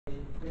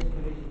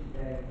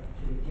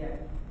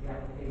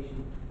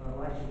application for a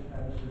licensed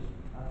premises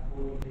at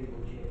 43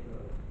 Woodchurch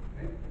Road.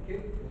 Okay, thank you.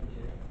 Thank you,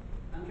 Chair.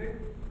 Andrew,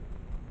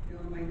 do you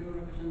want to make your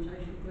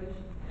representation, please?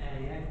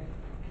 Yeah.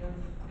 Can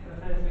I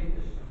firstly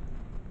just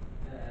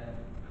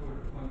cover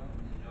the point that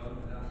Mr. Jordan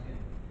was asking?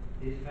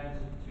 These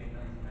fences between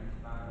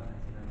 1995 and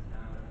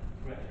 1999 are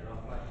pressure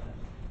off license.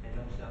 They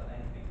don't sell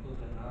anything other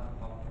than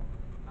alcohol.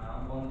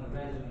 One of the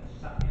residents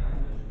sat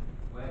behind us,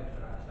 worked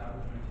for that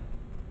establishment,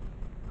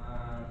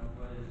 and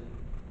was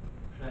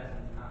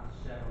present at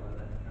several of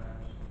them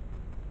times.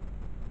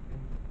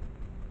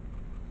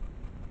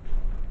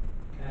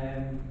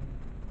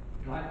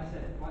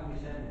 Like we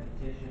said in the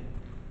petition,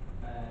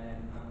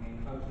 and we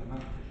enclosed the map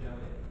to show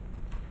it.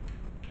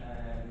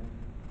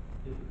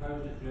 The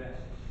proposed address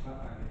is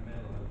slap bang in the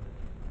middle of it.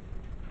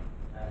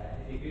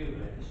 If you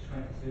Google it, there's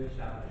 22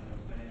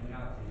 establishments, but in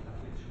reality it's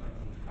actually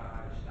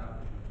 25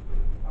 establishments where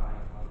you can buy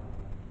alcohol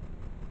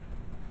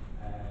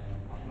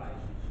on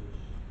licenses.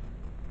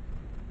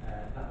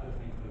 That doesn't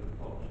include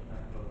pubs,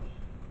 nightclubs.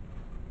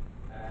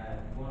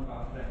 One of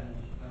our friends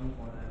owns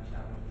one of them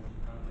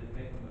establishments and was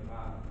victim of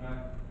violent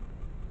crime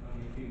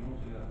only a few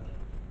months ago.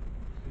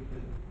 It's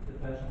because the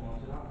person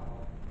wanted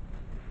alcohol.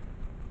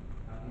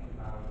 I think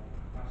about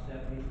 7,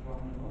 8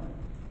 o'clock in the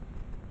morning.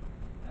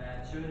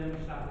 2 of them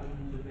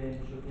establishments have been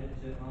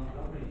subject to armed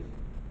robberies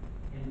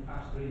in the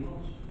past 3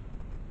 months.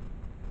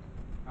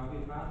 And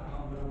we've had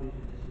armed robberies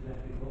at this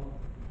address before.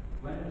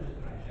 When it was a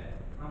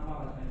thresher, and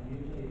while it's been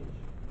news agents.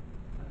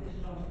 And this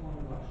is on one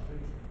of our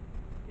street.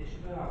 This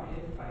is where our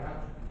kids play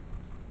out.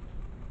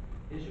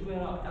 This is where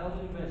our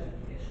elderly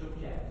residents get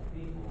subject to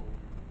people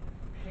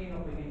clean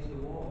up against the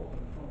walls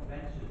and front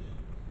fences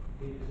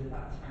because of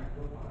that tanked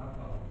up on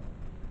alcohol.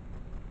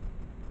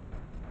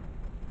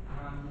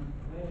 And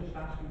we're just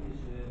asking you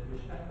to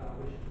respect our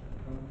wishes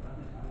and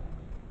grant this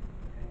license.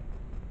 Okay.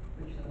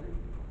 Thanks, Andrew.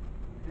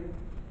 Okay.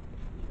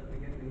 Just let me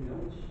get my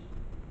notes.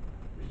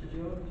 Mr.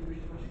 Jordan, do you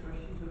wish to ask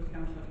questions of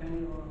Councillor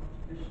Kenny or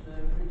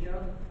Mr.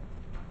 Pritchard?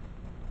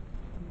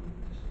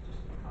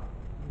 Just a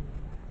couple.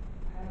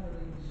 How do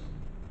these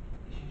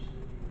issues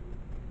that you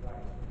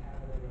raised, how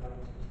do they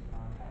relate to Mr.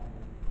 Marcani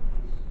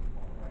and his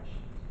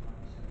operations in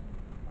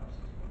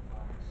 96.5%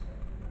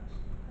 of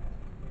national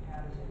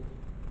housing?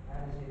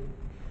 How does it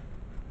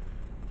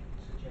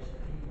suggest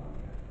that he won't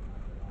be able to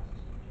make the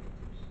licensing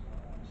objectives?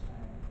 I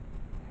understand,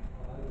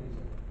 although these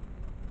are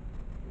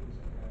things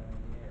that go on in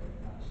the area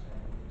and understand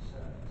the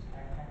concerns,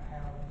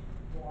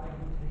 why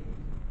would he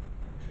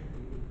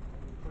contribute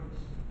or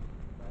increase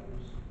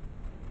those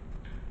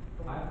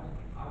problems?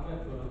 I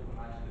went to a local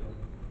high school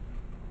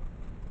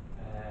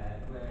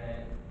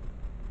where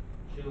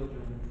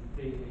children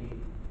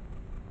freely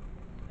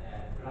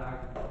brag,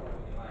 what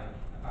you like,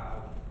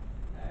 about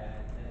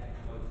the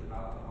exploits of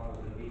alcohol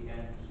over the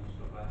weekends and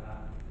stuff like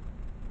that.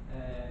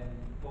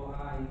 But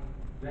I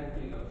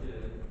regularly go to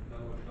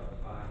local shops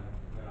by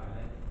where I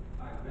live.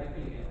 I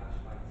regularly get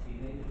asked by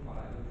teenagers while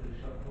I go to the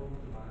shop floor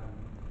to buy them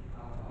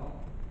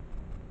alcohol.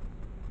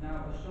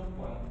 Now, at some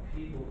point,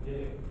 people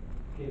do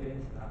give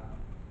in to that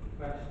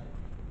request.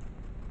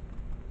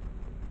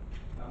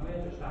 And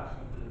we're just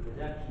asking for the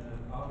protection of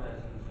our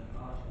residents and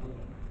our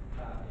children.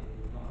 That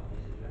is not at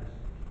this address.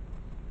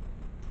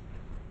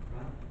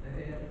 Right.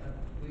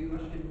 Were you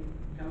asking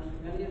Councillor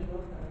Kenny as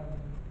well?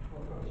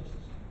 Well, probably just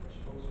the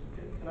same question.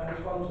 Can I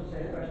respond to the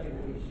same question,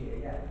 please,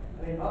 here? Yeah.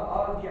 I mean,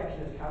 our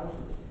objection as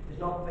councillors is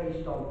not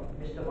based on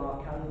Mr.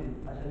 Marcandu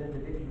as an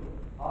individual.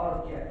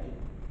 Our objection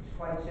is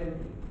quite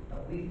simply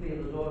that we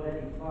feel there's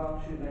already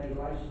far too many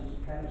licensed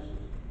premises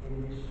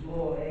in this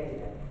small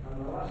area,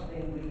 and the last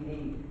thing we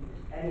need is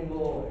any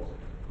more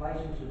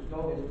licenses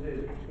going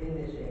through in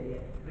this area,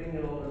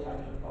 bringing all the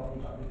types of problems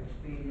that we've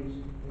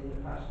experienced in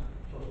the past.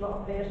 So it's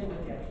not a personal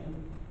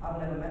objection. I've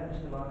never met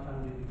Mr.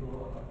 Marcandu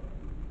before.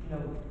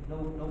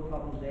 No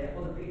problems there.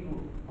 Other people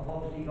have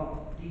obviously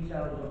got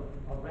details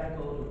of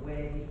records of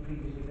where he's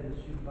previously been a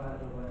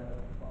supervisor or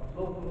whatever. But as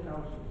local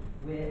councils,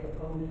 we're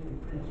opposed in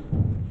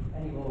principle to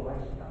any more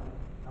licence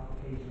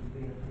applications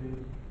being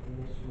approved in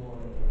this small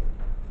area.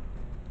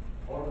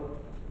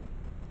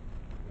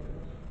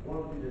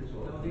 One thing that's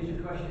So these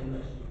are questions,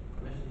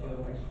 Mr.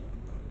 Jordan.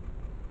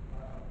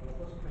 Well,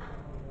 first question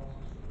I wanted to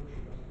ask Mr. Bush,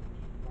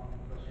 which is one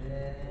question.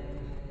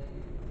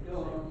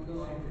 Go on.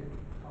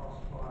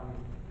 Passed by.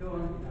 Go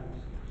on.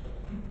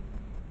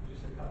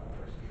 Just a couple of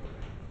questions.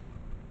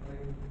 I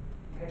mean,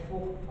 you had 4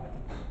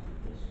 complaints.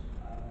 Yes.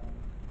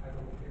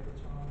 Over what period of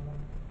time?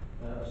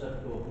 So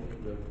for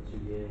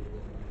 2 years. So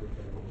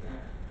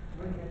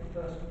when you had the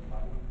first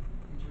complaint,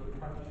 did you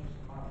approach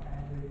Mr.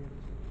 Marcandu to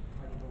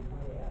make him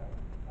aware of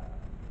that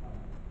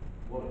complaint?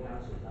 What I can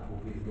say is that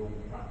will be the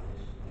normal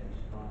practice. I'm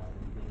surprised that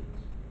he didn't.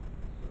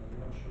 So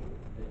you're not sure?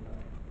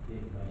 The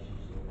information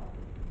is still back.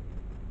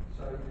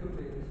 So it could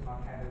be that Mr.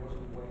 Marcandu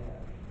wasn't aware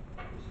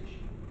of this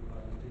issue with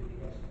the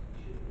DPS that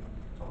he should have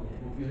told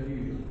Yeah, him. we'll be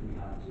unusual if we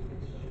haven't. So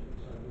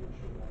we're not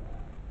sure about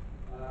that.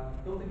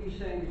 Don't think he's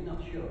saying he's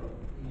not sure.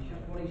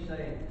 What he's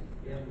saying is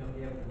he hasn't got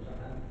the evidence at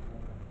hand.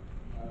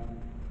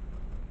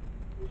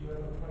 Would you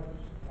ever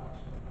approach?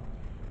 That's not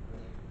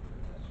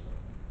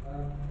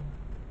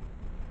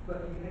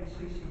But you had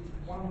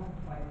one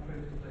complaint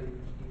proved to be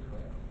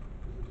incorrect,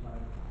 because there was no,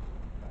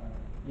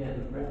 Yeah,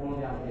 one of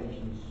the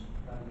allegations,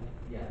 valid.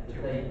 yeah,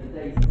 the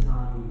date and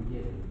time we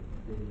were given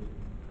didn't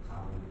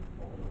tally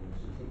what was on the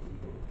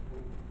CCTV.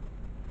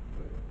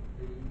 But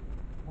the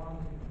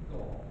one that you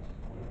got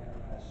on the out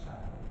of our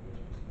sale, which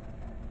Mr.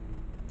 McCandy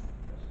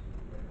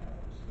read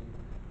out obviously,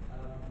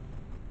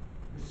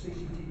 the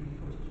CCTV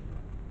footage.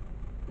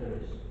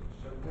 There is.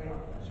 So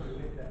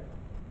where'd that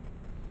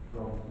come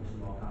From Mr.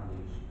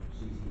 Markandu's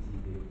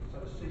CCTV. from? So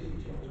the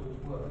CCTV was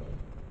always working.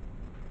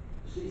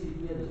 The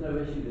CCTV, yeah, there's no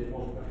issue that it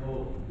wasn't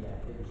recording,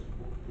 yeah, it was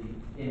the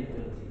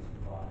inability to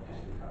provide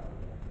Just the copy.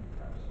 code, yeah.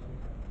 Okay, so,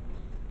 okay.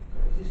 So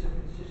is this a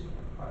consistent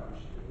approach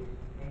that if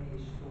any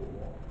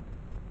store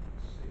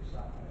sits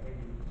up at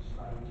any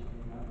stage in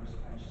the numbers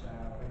page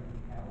sale or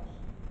anything else,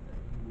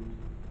 that you would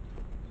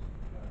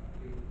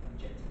be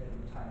object to them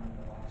retaining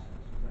the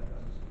license? Because that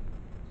doesn't seem to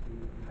be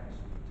the case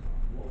all the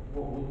time.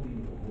 What would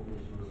be normal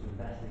is for us to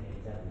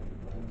investigate every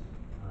complaint,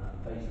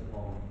 based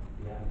upon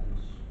the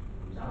evidence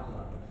that was out of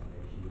that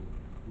investigation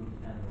would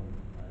depend on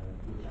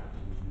which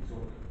actions we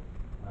took.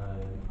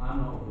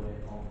 I'm not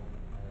aware of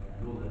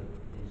another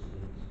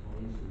incident or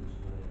instance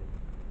where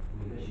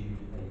we've issued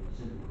a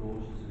simple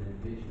caution to an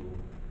individual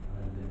and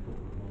then within a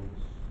couple of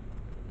months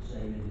the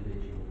same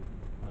individual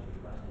has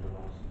requested a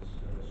licence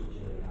for such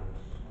early hours.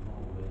 I'm not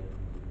aware of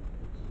any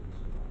incidents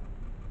of that.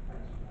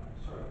 Thanks for that.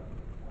 Sorry,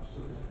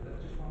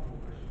 just one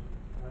more question.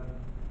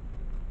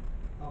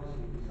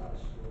 Obviously this other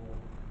store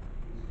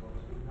is got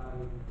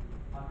no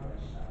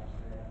underage sales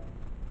there,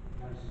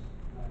 no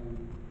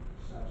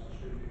sales to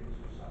street vendors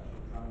or such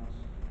or drums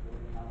or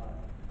any other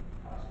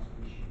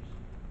licensing issues.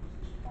 Is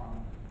this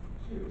one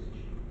serious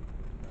issue?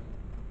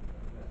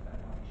 That's that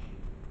one issue.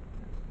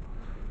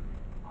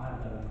 I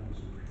have no evidence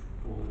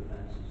of all the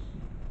offences.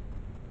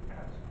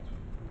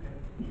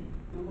 Okay.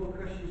 No more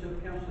questions of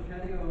Councillor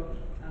Kenny or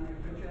Andrew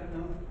Pritchard?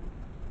 No?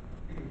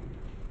 Okay.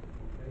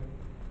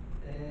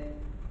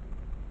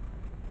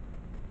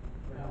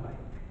 Right.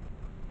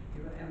 Do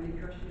you have any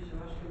questions to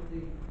ask of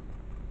the Mr.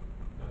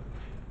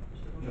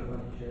 Bush? No,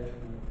 thank you, Chair.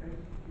 Okay.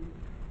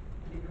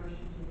 Any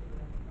questions of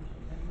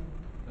Councillor Kenny?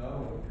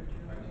 No,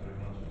 Pritchard? thanks very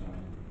much.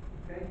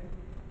 Okay.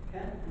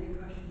 Ken, any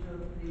questions of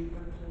the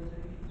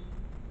representations?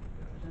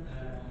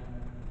 Representatives?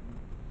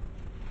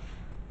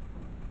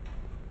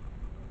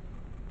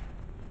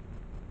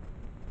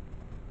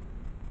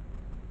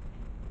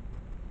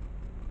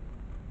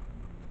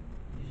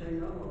 Did you say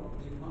no or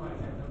was it no?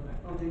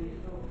 Oh, did you?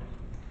 Oh.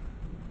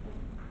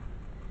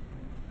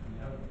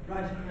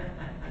 Right.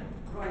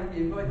 Right,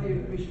 invite the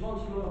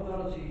responsible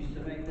authorities to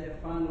make their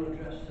final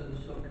address to the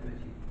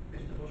subcommittee.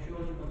 Mr. Bush, do you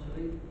want to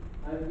lead?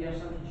 Yes,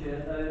 thank you, Chair.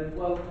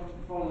 Well,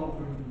 following on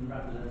from the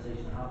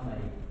representation I have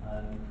made,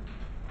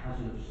 as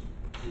you've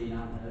seen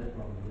and heard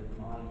from me, that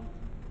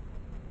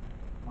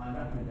my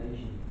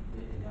recommendation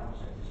in the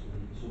outset is for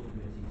the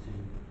subcommittee to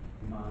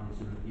be minded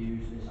to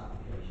review this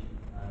application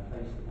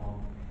based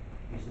upon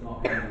Mr.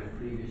 Markandu's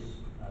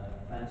previous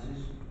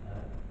offences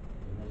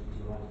in relation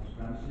to licensed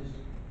premises,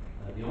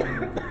 the only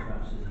licensed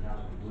premises he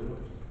has in the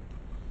world,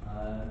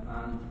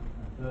 and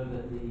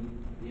further the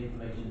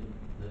information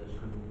that has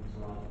come to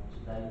light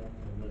today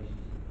in relation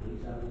to the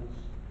police evidence.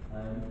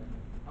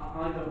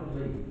 I don't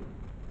believe,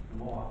 from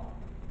what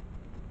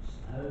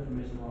I've heard from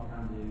Mr.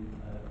 Markandu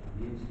from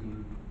the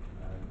interview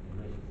in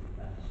relation to the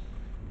defence,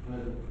 and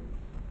further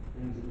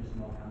things that Mr.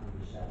 Markandu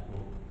has said,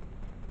 or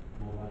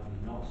more likely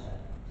not said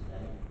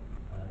today,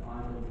 I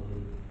don't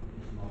believe that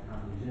Mr.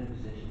 Markandu is in a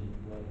position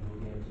where he will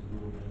be able to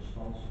run a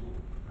responsible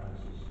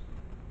premises.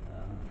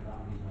 For that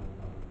reason, I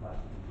would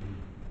request that we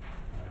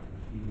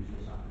refuse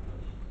this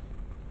application.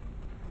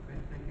 Okay,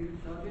 thank you.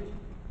 Sergeant?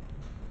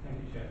 Thank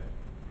you, Chair.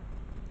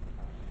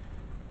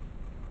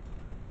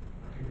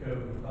 I concur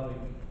with my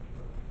colleague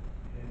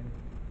in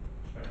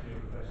respectfully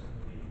requesting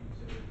that you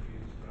consider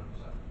refusing to grant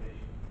this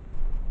application.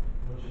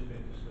 Much has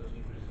been discussed,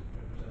 you've been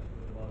presented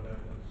with a lot of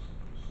evidence,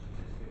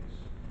 statistics,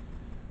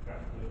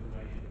 graphical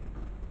information.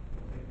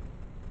 I think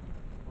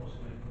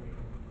possibly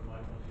from my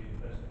point of view,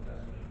 the best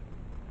testimony of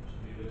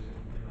somebody who lives in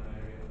that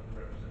area and the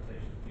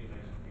representations being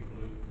made from people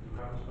who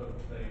haven't spoken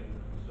today and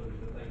the stories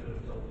that they could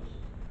have told us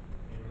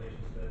in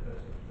relation to their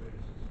personal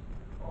experiences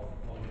of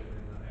living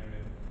in that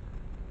area.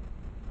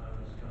 And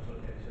as Councillor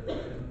Kenny said,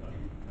 this isn't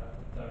a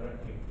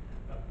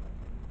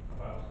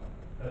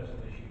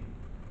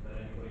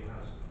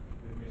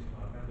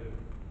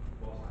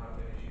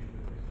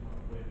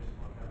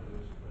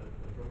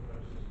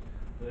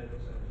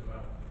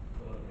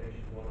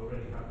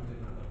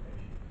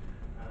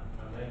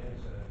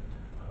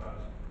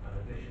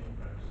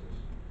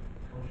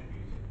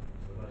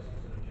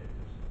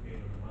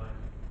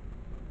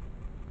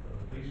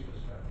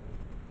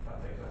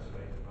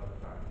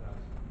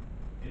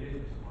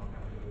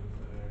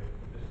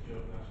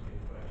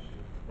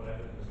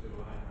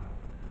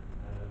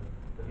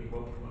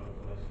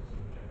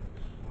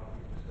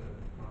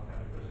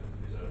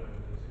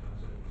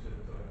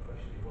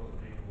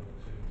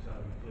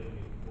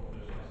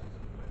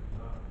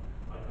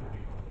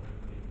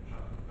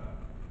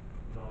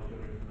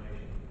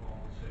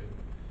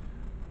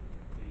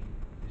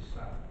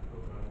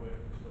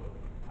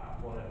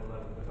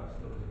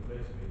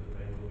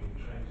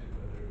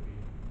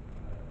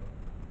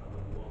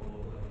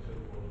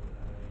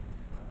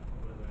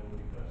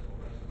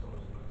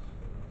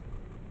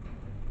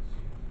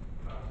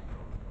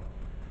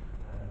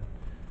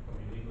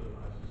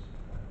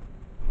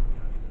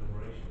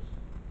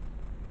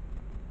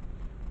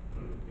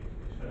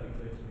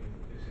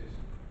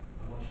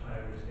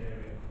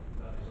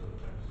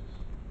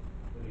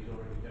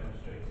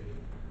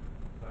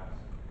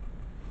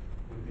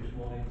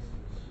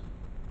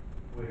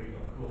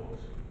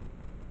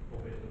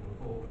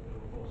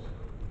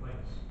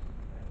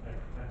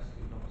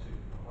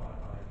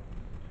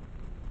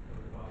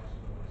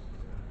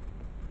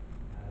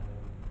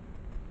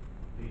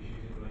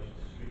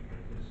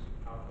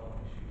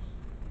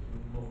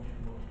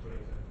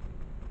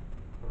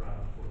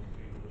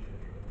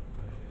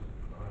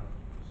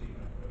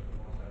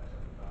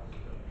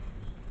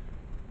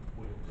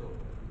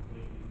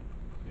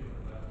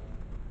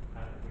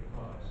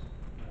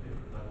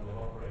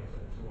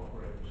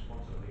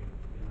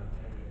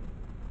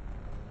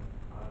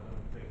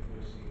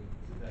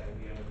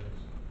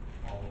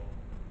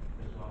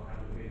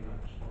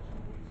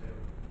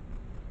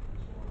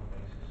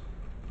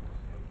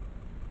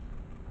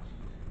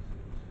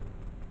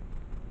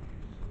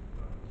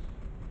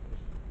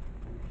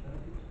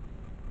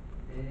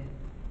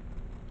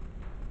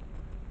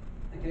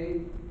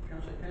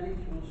Councillor Kenny,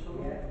 do you want to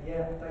sum up?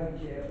 Thank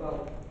you, Chair.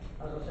 Well,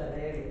 as I said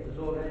earlier, there's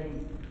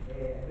already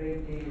a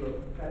great deal of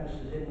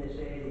premises in this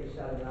area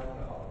selling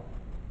alcohol.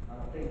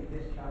 And I think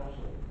this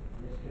council,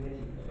 this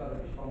committee, has got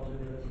a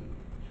responsibility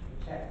to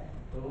protect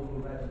the local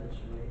residents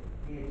who are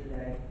here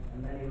today and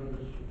many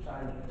others who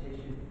signed the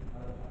petition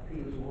and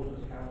appeal to us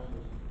as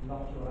councillors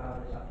not to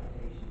allow this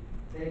application.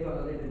 They've got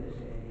to live in this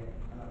area,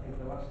 and I think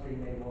the last thing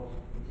they want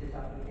is this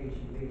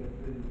application being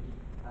approved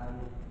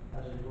and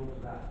as a result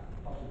of that,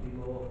 possibly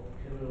more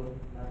criminal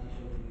and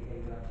antisocial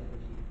behaviour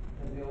activity.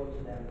 I think we owe it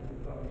to them, and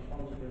we've got a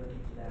responsibility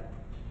to them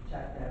to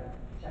protect them,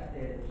 protect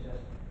their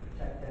interests,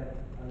 protect them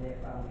and their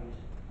families,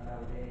 and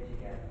I would urge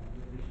again,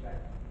 with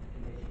respect, the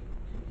committee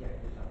to reject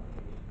this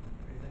application.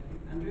 Okay, thank you.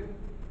 Andrew?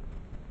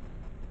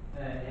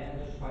 I'd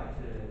just like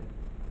to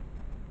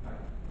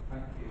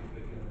thank you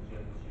for giving us the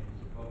opportunity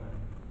to come and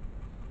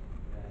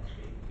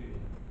speak to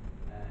them.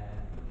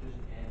 But just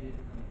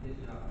this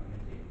is our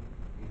community,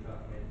 these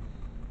are kids,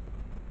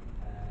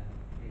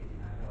 18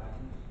 hour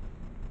licence.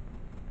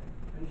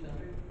 Thanks,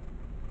 Andrew.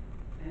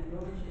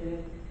 Robert,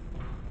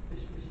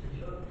 Mr.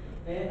 Judd.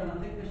 And I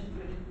think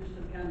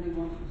Mr. Candy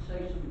wanted to say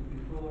something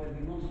before, and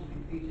he wants to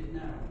repeat it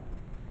now.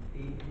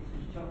 It's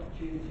his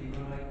opportunity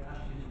when I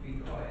asked you to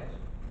be quiet.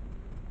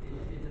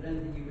 Is there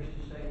anything you wish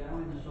to say now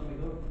in the summing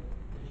up?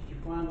 This is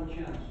your final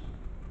chance.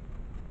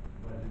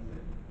 When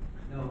is it?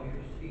 No,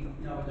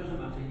 it doesn't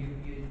matter. You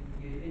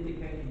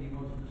indicated you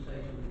wanted to say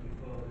something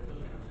before, but it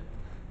doesn't matter.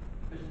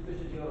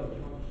 Mr. George,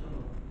 you want to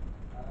sum up?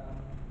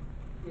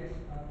 Yes,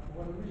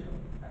 well, the original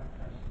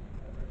application,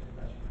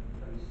 representation from the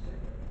police said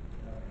that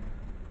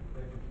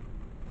representation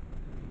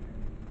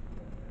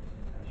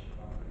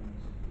by bringing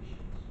some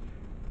conditions which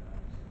would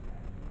Mr.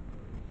 Candy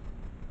approve.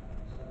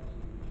 So that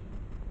was the original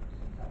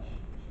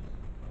representation, which is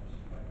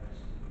obviously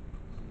progressed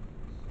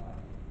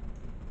slightly.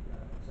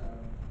 But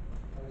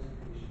those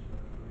conditions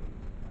were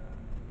agreed.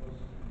 It was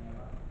an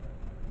error that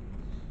the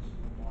existing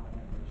school might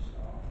have member of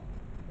staff,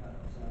 but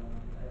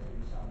there's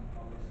been some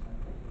progress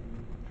made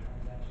in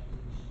transactions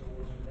in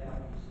stores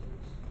without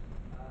incidents,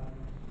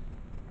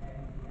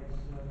 and he has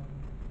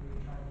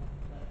retrained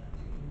that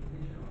particular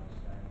individual on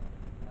this day.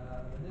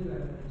 The new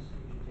evidence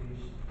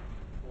introduced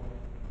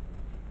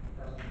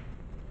doesn't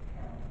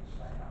count or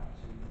stack up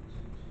to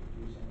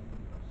produce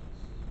anything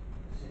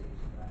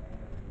specifics of that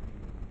area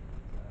being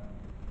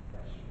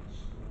restaurant,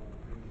 store,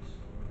 previous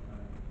store,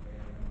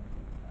 area,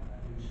 a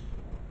new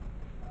store.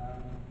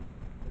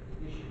 The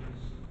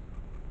conditions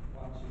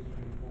 1, 2,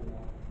 3,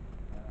 4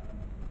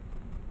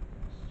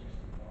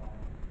 suggested by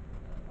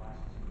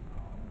licensing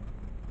department,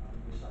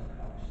 we're so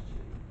close to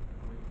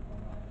agreement on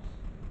those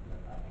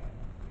that they can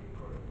be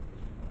approved,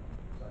 which we're not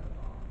so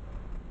far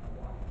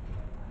away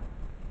from that.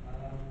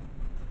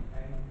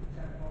 And the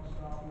 10 o'clock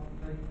start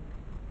wouldn't be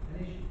an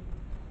issue.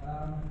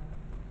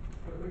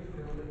 But we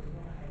feel that he's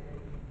not had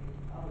any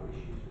other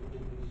issues with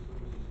all these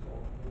stores he's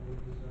got, and all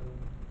these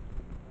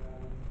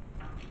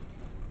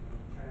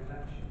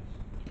transactions.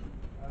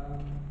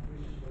 We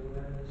just feel the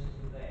evidence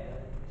isn't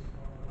there, and it's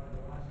not one of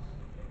the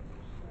licensing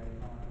objectives, where you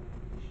find the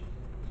conditions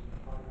that he's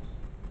proposed.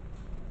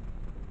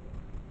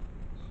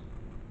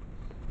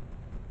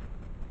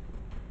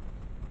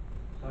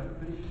 Sorry,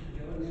 finish, Mr.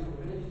 George. So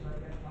Finish.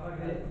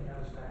 okay.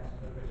 Understands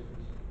the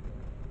residents that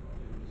we've got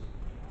to do this.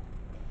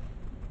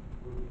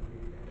 Willfully,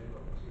 if they've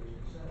got serious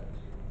concerns,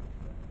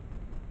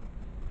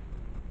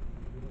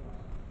 you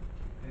realise that.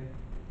 Okay.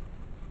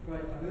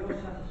 Right, are we all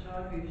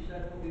satisfied? We've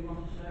said what we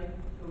want to say.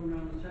 Going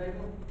around the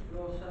table. We're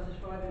all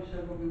satisfied? We've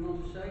said what we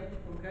want to say.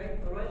 Okay,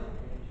 all right.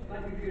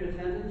 Thank you for your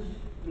attendance.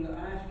 I'm going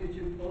to ask you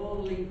to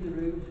all leave the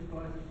room as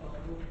quiet as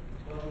possible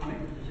while we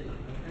make the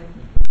decision.